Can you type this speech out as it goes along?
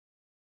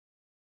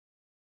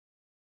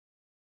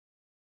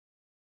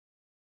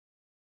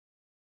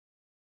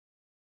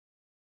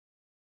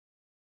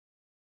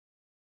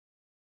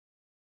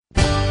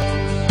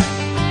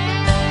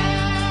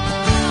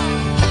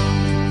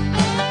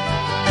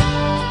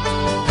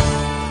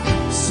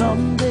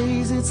Some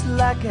days it's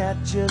like I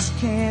just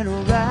can't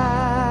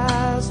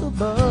rise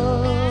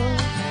above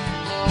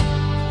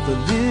the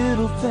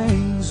little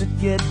things that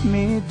get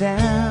me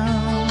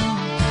down.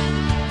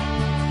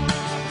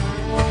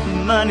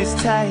 Money's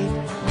tight,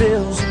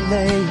 bills are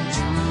late,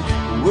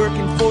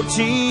 working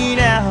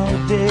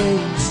 14-hour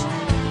days.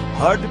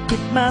 Hard to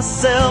pick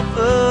myself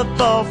up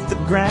off the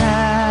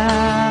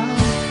ground.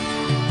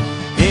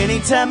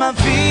 Anytime I'm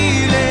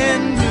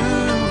feeling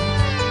blue,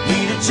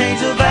 need a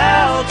change of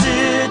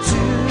altitude,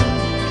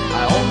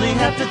 I only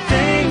have to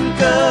think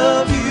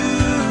of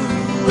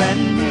you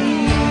and me.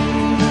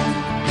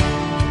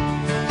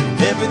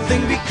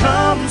 Everything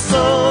becomes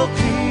so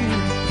clear,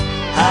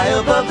 high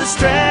above the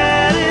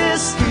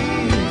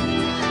stratosphere,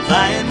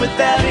 flying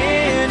without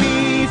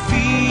any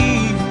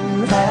fear.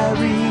 I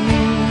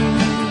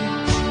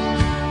reach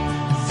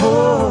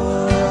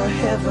for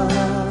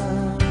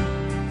heaven,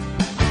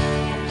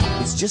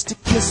 it's just a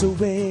kiss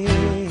away.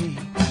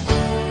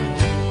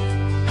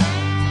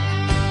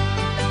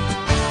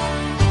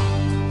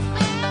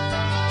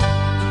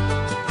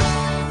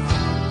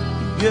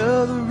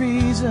 You're the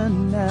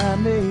reason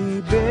I'm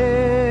a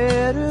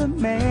better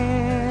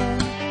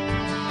man.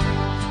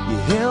 You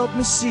help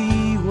me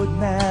see what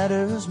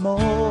matters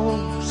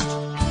most.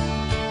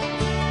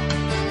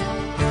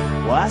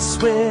 Why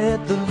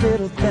sweat the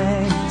little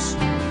things?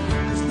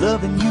 'Cause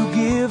loving you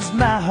gives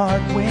my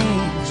heart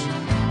wings,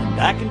 and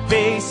I can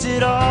face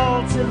it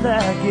all till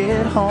I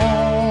get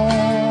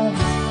home.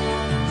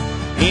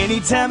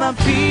 Anytime I'm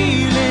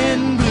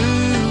feeling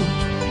blue,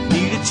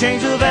 need a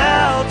change of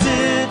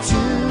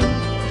altitude,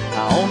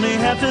 I only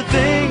have to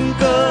think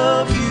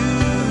of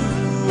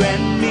you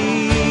and me.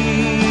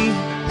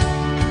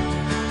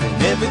 And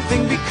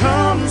everything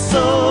becomes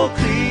so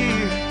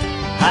clear,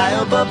 high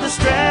above the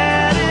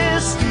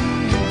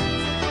stratosphere,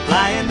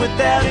 flying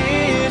without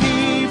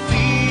any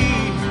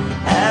fear.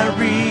 I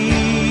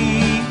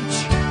reach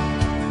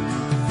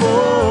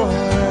for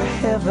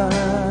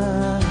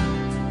heaven,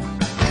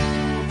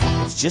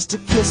 it's just a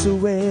kiss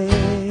away.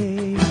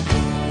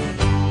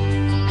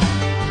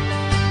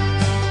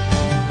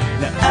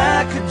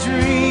 I could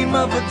dream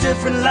of a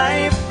different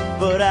life,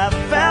 but I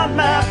found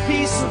my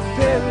piece of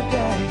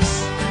paradise.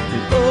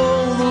 And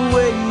oh, the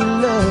way you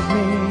love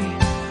me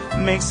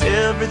makes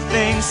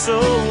everything so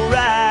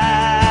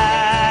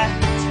right.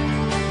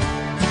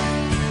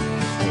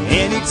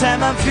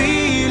 Anytime I'm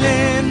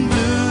feeling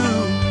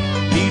blue,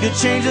 need a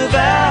change of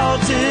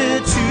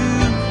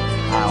altitude,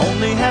 I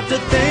only have to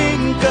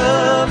think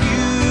of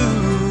you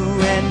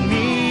and me.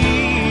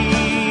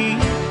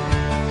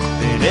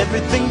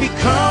 Everything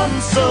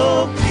becomes so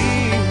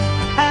clear,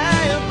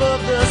 high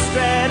above the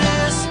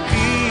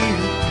stratosphere,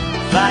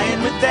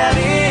 flying without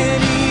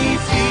any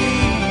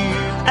fear.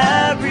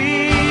 I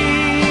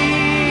reach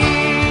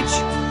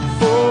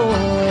for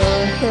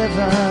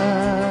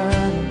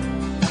heaven,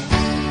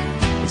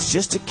 it's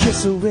just a kiss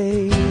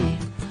away.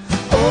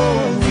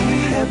 Oh,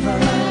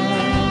 heaven,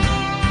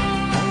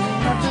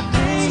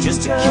 it's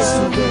just a kiss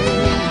away.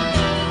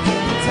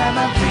 Anytime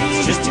I reach,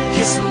 it's just a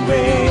kiss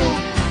away.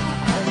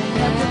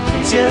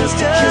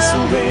 Just a kiss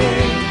away.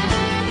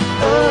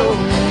 Oh,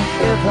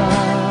 heaven,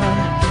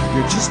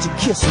 you're just a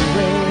kiss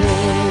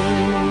away.